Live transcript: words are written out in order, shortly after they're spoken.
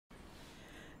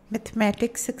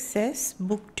Mathematics Success,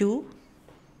 Book 2,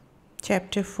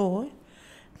 Chapter 4,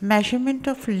 Measurement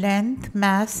of Length,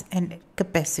 Mass and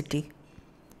Capacity.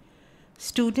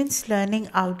 Students' learning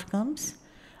outcomes.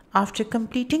 After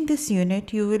completing this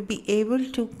unit, you will be able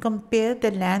to compare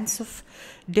the lengths of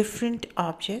different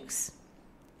objects,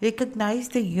 recognize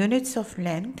the units of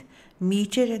length,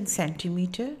 meter and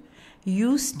centimeter,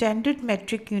 use standard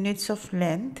metric units of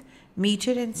length,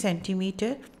 meter and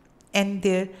centimeter, and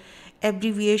their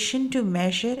abbreviation to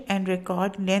measure and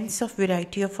record lengths of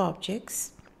variety of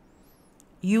objects.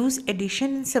 Use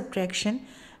addition and subtraction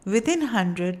within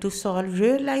 100 to solve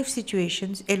real-life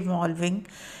situations involving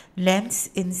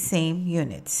lengths in same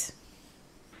units.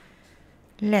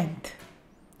 Length.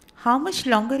 How much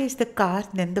longer is the car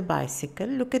than the bicycle?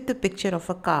 Look at the picture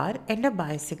of a car and a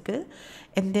bicycle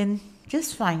and then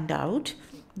just find out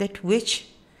that which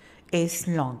is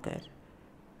longer,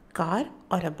 car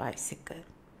or a bicycle.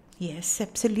 Yes,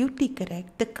 absolutely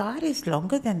correct. The car is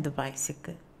longer than the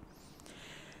bicycle.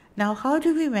 Now, how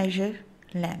do we measure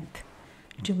length?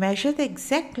 To measure the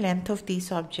exact length of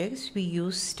these objects, we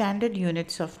use standard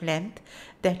units of length,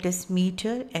 that is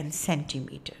meter and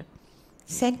centimeter.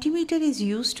 Centimeter is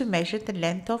used to measure the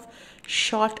length of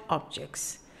short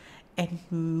objects, and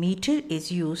meter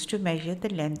is used to measure the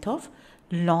length of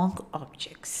long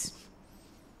objects.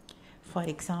 For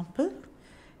example,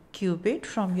 cubit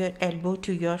from your elbow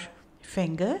to your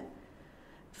fingers,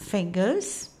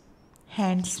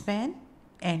 handspan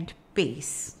and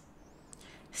pace.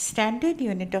 Standard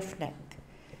unit of length.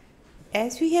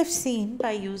 As we have seen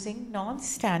by using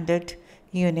non-standard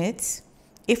units,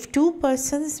 if two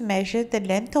persons measure the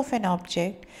length of an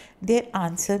object, their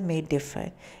answer may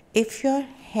differ. If your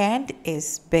hand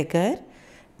is bigger,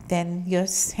 then your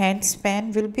hand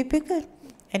span will be bigger.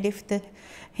 And if the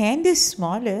hand is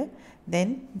smaller,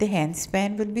 then the hand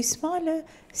span will be smaller.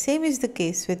 Same is the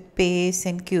case with pace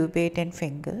and cubit and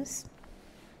fingers.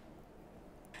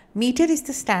 Meter is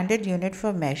the standard unit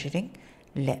for measuring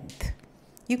length.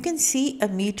 You can see a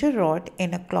meter rod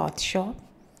in a cloth shop.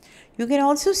 You can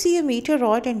also see a meter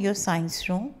rod in your science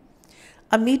room.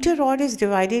 A meter rod is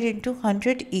divided into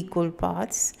 100 equal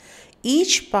parts.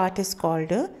 Each part is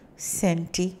called a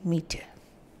centimeter.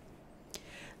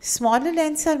 Smaller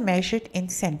lengths are measured in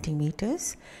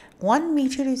centimeters. 1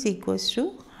 meter is equals to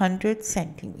 100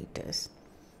 centimeters.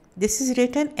 This is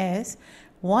written as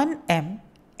 1 m.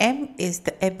 M is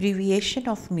the abbreviation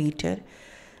of meter.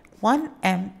 1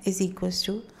 m is equals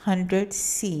to 100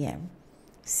 cm.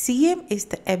 Cm is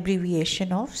the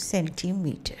abbreviation of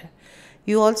centimeter.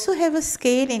 You also have a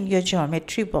scale in your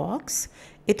geometry box.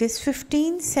 It is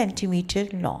 15 centimeter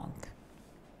long.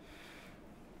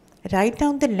 Write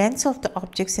down the lengths of the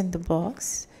objects in the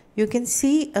box. You can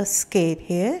see a scale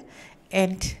here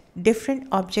and different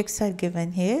objects are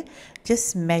given here.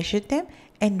 Just measure them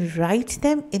and write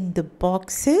them in the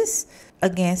boxes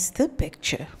against the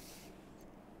picture.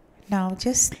 Now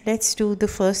just let's do the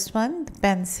first one, the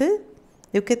pencil.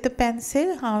 Look at the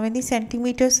pencil. How many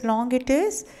centimeters long it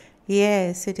is?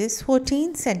 Yes, it is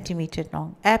 14 centimeter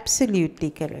long.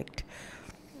 Absolutely correct.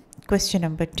 Question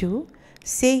number 2.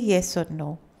 Say yes or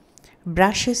no.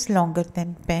 Brush is longer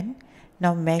than pen.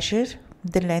 Now measure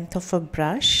the length of a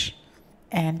brush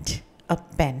and a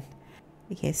pen.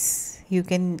 Yes, you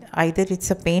can either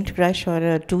it's a paintbrush or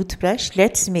a toothbrush.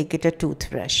 Let's make it a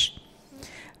toothbrush.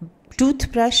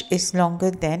 Toothbrush is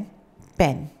longer than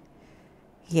pen.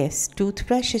 Yes,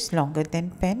 toothbrush is longer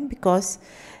than pen because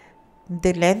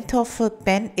the length of a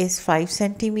pen is 5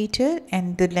 centimeter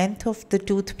and the length of the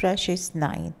toothbrush is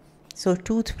 9. So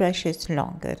toothbrush is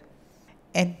longer.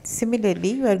 And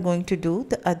similarly, we are going to do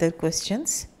the other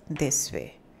questions this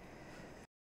way.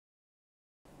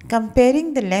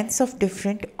 Comparing the lengths of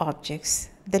different objects.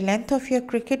 The length of your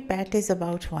cricket bat is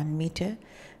about 1 meter.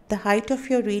 The height of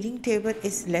your reading table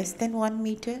is less than 1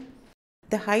 meter.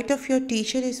 The height of your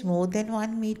teacher is more than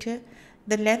 1 meter.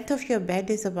 The length of your bed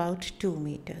is about 2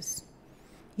 meters.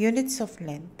 Units of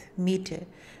length. Meter.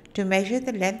 To measure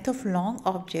the length of long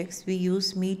objects, we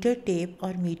use meter tape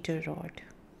or meter rod.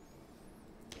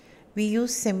 We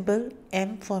use symbol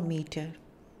m for meter.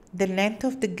 The length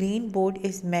of the green board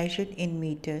is measured in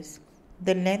meters.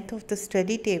 The length of the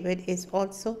study table is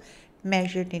also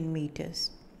measured in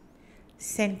meters.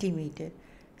 Centimeter.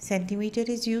 Centimeter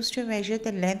is used to measure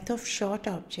the length of short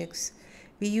objects.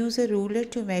 We use a ruler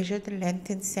to measure the length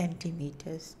in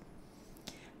centimeters.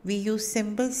 We use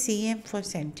symbol cm for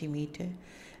centimeter.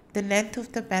 The length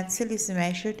of the pencil is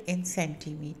measured in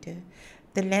centimeter.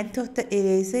 The length of the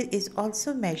eraser is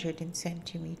also measured in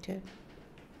centimeter.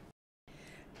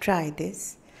 Try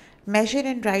this. Measure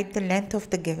and write the length of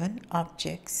the given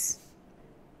objects.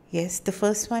 Yes, the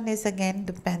first one is again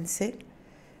the pencil.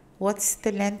 What's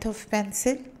the length of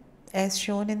pencil as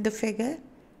shown in the figure?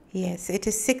 Yes, it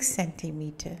is 6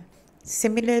 centimeter.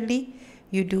 Similarly,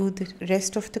 you do the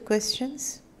rest of the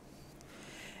questions.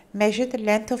 Measure the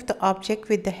length of the object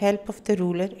with the help of the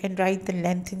ruler and write the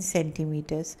length in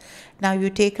centimeters. Now you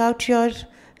take out your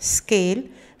scale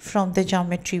from the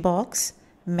geometry box,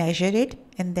 measure it,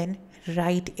 and then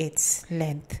write its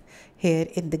length here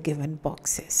in the given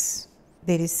boxes.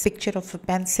 There is a picture of a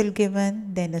pencil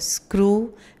given, then a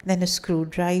screw, then a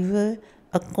screwdriver,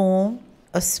 a comb,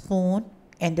 a spoon,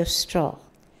 and a straw.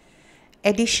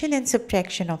 Addition and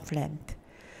subtraction of length.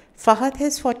 Fahad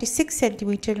has 46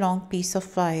 centimeter long piece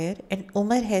of wire and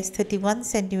Umar has 31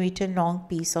 centimeter long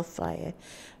piece of wire.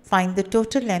 Find the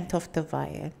total length of the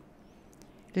wire.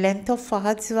 Length of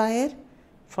Fahad's wire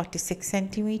 46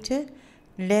 centimeter.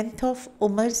 Length of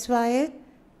Umar's wire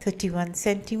 31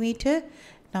 centimeter.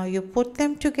 Now you put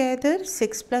them together.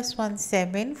 6 plus 1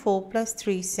 7, 4 plus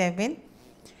 3 7.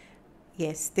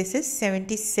 Yes, this is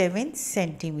 77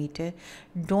 centimeter.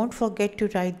 Don't forget to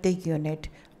write the unit.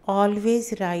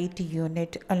 Always write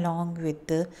unit along with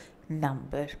the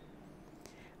number.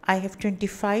 I have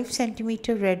 25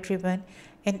 centimeter red ribbon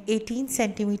and 18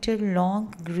 centimeter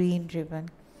long green ribbon.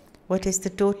 What is the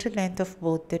total length of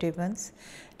both the ribbons?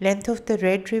 Length of the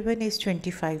red ribbon is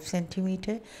 25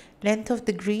 centimeter. Length of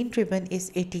the green ribbon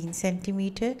is 18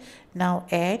 centimeter. Now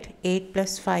add 8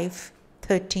 plus 5,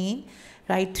 13.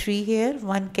 Write 3 here,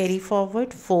 1 carry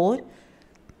forward, 4,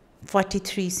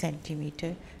 43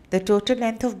 centimeter. The total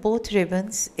length of both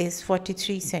ribbons is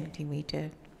 43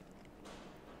 centimeter.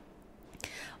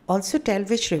 Also tell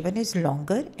which ribbon is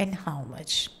longer and how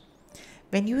much.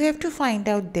 When you have to find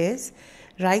out this,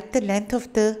 write the length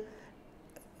of the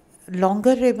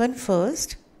longer ribbon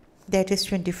first, that is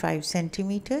 25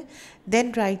 centimeter.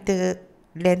 Then write the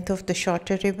length of the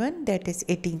shorter ribbon, that is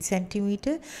 18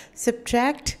 centimeter.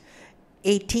 Subtract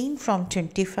 18 from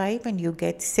 25 and you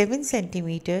get 7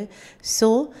 centimeter.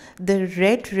 So the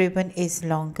red ribbon is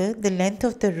longer. The length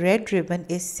of the red ribbon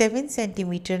is 7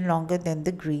 centimeter longer than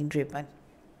the green ribbon.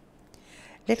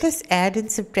 Let us add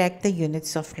and subtract the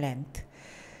units of length.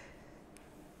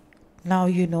 Now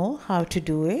you know how to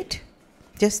do it.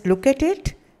 Just look at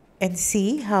it and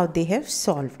see how they have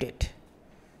solved it.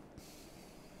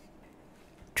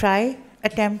 Try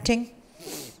attempting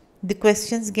the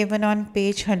questions given on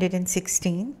page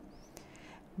 116.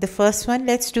 The first one,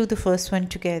 let's do the first one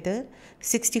together.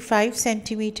 65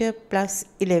 centimeter plus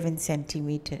 11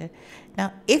 centimeter.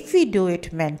 Now, if we do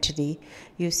it mentally,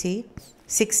 you see,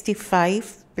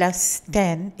 65 plus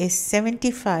 10 is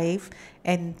 75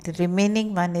 and the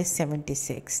remaining one is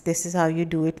 76. This is how you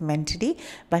do it mentally,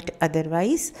 but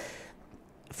otherwise,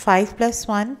 5 plus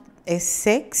 1 is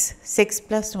 6, 6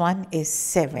 plus 1 is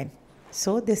 7.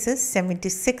 So this is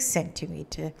 76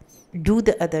 centimeter. Do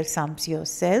the other sums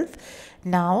yourself.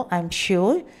 Now I'm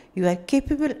sure you are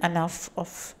capable enough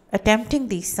of attempting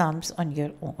these sums on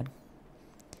your own.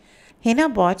 Hina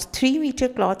bought 3 meter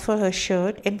cloth for her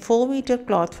shirt and 4 meter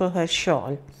cloth for her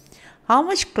shawl. How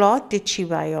much cloth did she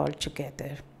buy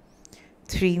altogether?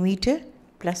 3 meter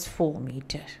plus 4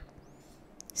 meter.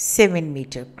 7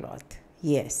 meter cloth.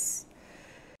 Yes.